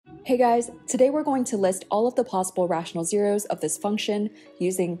Hey guys, today we're going to list all of the possible rational zeros of this function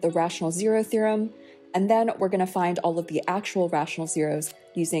using the Rational Zero Theorem, and then we're going to find all of the actual rational zeros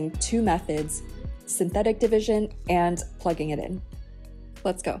using two methods, synthetic division and plugging it in.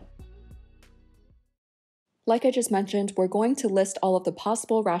 Let's go. Like I just mentioned, we're going to list all of the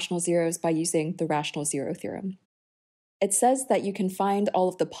possible rational zeros by using the Rational Zero Theorem. It says that you can find all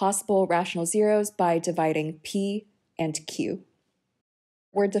of the possible rational zeros by dividing p and q.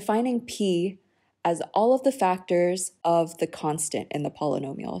 We're defining p as all of the factors of the constant in the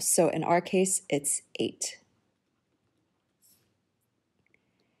polynomial. So in our case, it's 8.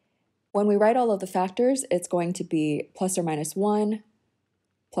 When we write all of the factors, it's going to be plus or minus 1,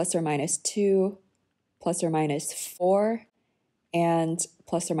 plus or minus 2, plus or minus 4, and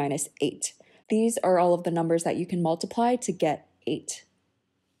plus or minus 8. These are all of the numbers that you can multiply to get 8.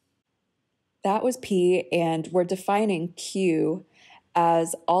 That was p, and we're defining q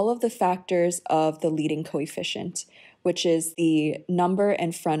as all of the factors of the leading coefficient, which is the number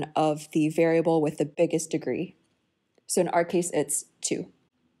in front of the variable with the biggest degree. So in our case, it's 2.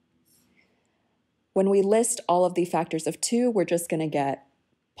 When we list all of the factors of 2, we're just going to get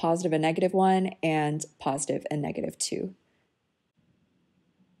positive and negative 1 and positive and negative 2.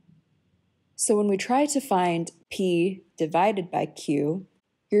 So when we try to find p divided by q,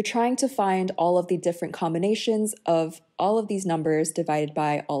 you're trying to find all of the different combinations of all of these numbers divided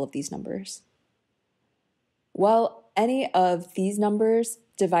by all of these numbers. Well, any of these numbers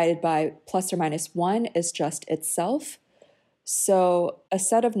divided by plus or minus 1 is just itself. So a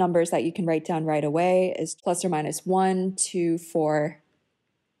set of numbers that you can write down right away is plus or minus 1, 2, 4,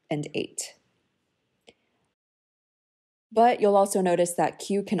 and 8. But you'll also notice that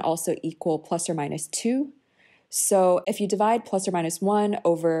q can also equal plus or minus 2. So if you divide plus or minus 1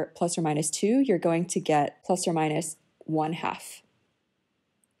 over plus or minus 2, you're going to get plus or minus 1/2.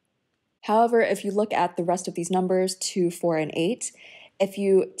 However, if you look at the rest of these numbers, 2, 4, and 8, if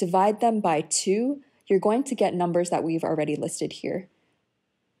you divide them by 2, you're going to get numbers that we've already listed here.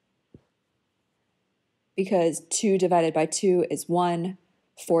 Because 2 divided by 2 is 1,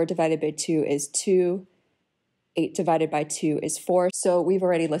 4 divided by 2 is 2, 8 divided by 2 is 4, so we've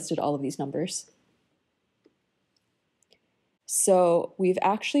already listed all of these numbers. So we've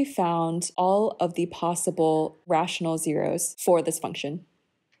actually found all of the possible rational zeros for this function.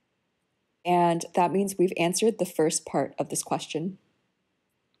 And that means we've answered the first part of this question.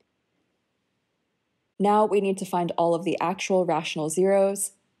 Now we need to find all of the actual rational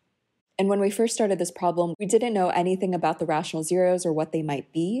zeros. And when we first started this problem, we didn't know anything about the rational zeros or what they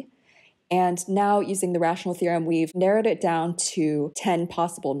might be. And now using the rational theorem, we've narrowed it down to 10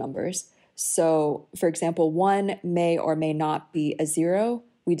 possible numbers. So, for example, 1 may or may not be a 0.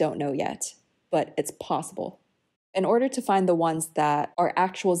 We don't know yet, but it's possible. In order to find the ones that are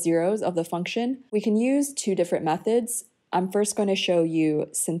actual zeros of the function, we can use two different methods. I'm first going to show you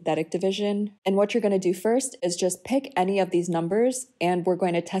synthetic division. And what you're going to do first is just pick any of these numbers, and we're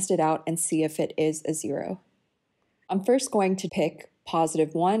going to test it out and see if it is a 0. I'm first going to pick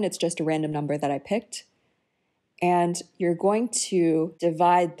positive 1. It's just a random number that I picked. And you're going to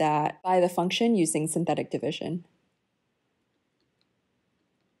divide that by the function using synthetic division.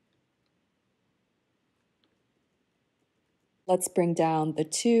 Let's bring down the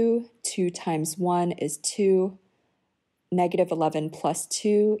 2. 2 times 1 is 2. Negative 11 plus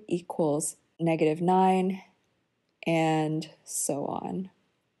 2 equals negative 9, and so on.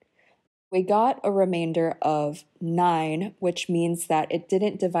 We got a remainder of 9, which means that it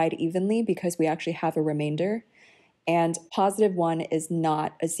didn't divide evenly because we actually have a remainder. And positive 1 is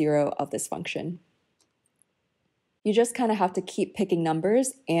not a 0 of this function. You just kind of have to keep picking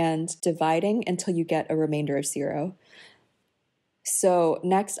numbers and dividing until you get a remainder of 0. So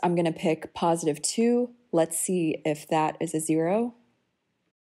next I'm going to pick positive 2. Let's see if that is a 0.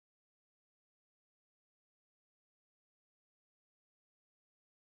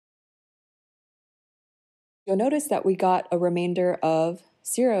 You'll notice that we got a remainder of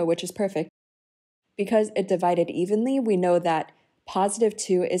 0, which is perfect. Because it divided evenly, we know that positive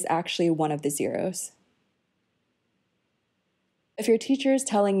 2 is actually one of the zeros. If your teacher is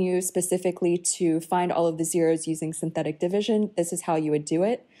telling you specifically to find all of the zeros using synthetic division, this is how you would do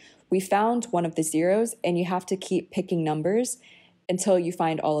it. We found one of the zeros, and you have to keep picking numbers until you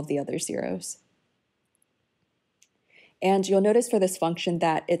find all of the other zeros. And you'll notice for this function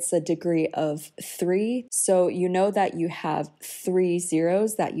that it's a degree of 3, so you know that you have 3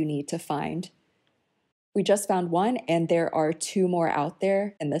 zeros that you need to find. We just found 1, and there are 2 more out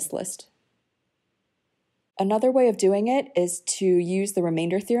there in this list. Another way of doing it is to use the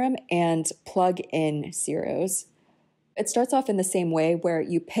remainder theorem and plug in zeros. It starts off in the same way where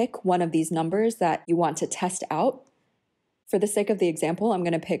you pick one of these numbers that you want to test out. For the sake of the example, I'm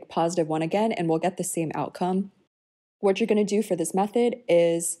going to pick +1 again, and we'll get the same outcome. What you're going to do for this method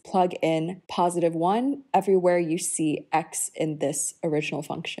is plug in +1 everywhere you see x in this original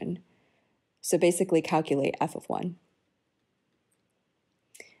function. So basically calculate f of 1.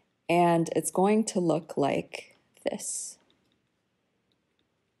 And it's going to look like this.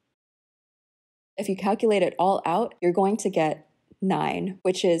 If you calculate it all out, you're going to get 9,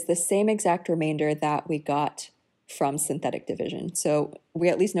 which is the same exact remainder that we got from synthetic division. So we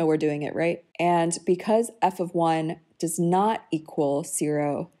at least know we're doing it right. And because f of 1 does not equal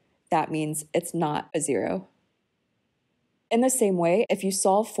 0, that means it's not a 0. In the same way, if you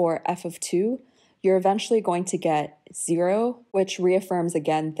solve for f of 2, you're eventually going to get 0, which reaffirms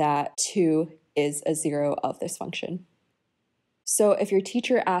again that 2 is a 0 of this function. So if your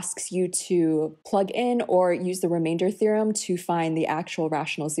teacher asks you to plug in or use the remainder theorem to find the actual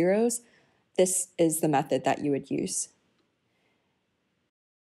rational zeros, this is the method that you would use.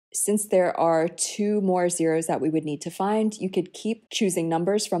 Since there are 2 more zeros that we would need to find, you could keep choosing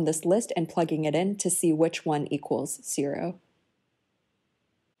numbers from this list and plugging it in to see which one equals 0.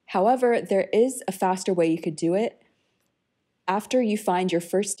 However, there is a faster way you could do it. After you find your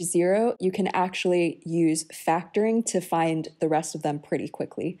first 0, you can actually use factoring to find the rest of them pretty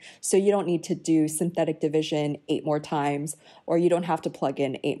quickly. So you don't need to do synthetic division 8 more times, or you don't have to plug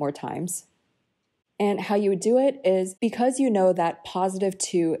in 8 more times. And how you would do it is, because you know that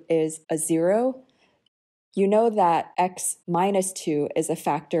 +2 is a 0, you know that x minus 2 is a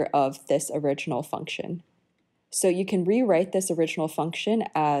factor of this original function. So you can rewrite this original function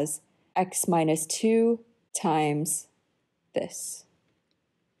as x minus 2 times this.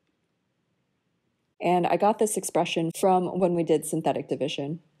 And I got this expression from when we did synthetic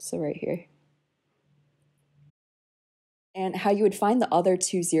division, so right here. And how you would find the other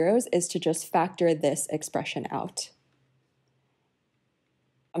 2 zeros is to just factor this expression out.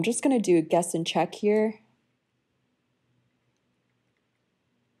 I'm just going to do a guess and check here.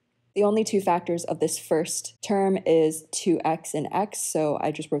 The only 2 factors of this first term is 2x and x, so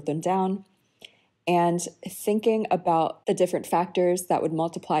I just wrote them down. And thinking about the different factors that would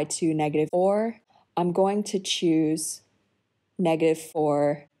multiply to -4, I'm going to choose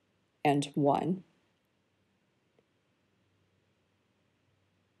 -4 and 1.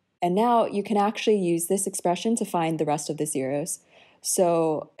 And now you can actually use this expression to find the rest of the zeros.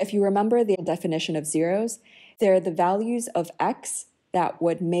 So if you remember the definition of zeros, they're the values of x that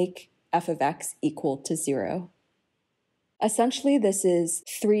would make f of x equal to 0. Essentially, this is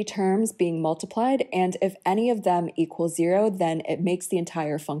 3 terms being multiplied, and if any of them equal 0, then it makes the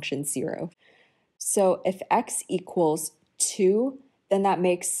entire function 0. So if x equals 2, then that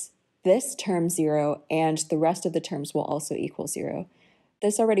makes this term 0, and the rest of the terms will also equal 0.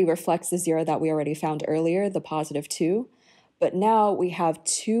 This already reflects the 0 that we already found earlier, the +2, but now we have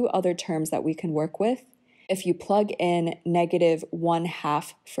 2 other terms that we can work with. If you plug in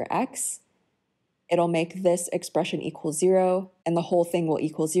 -1/2 for x, it'll make this expression equal 0, and the whole thing will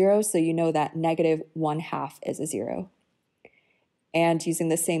equal 0, so you know that -1/2 is a 0. And using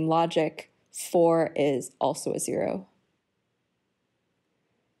the same logic, 4 is also a 0.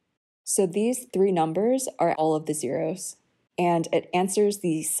 So these 3 numbers are all of the zeros, and it answers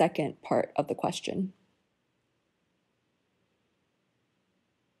the second part of the question.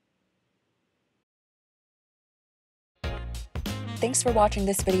 Thanks for watching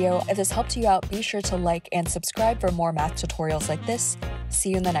this video. If this helped you out, be sure to like and subscribe for more math tutorials like this. See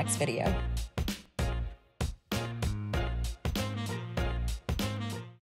you in the next video.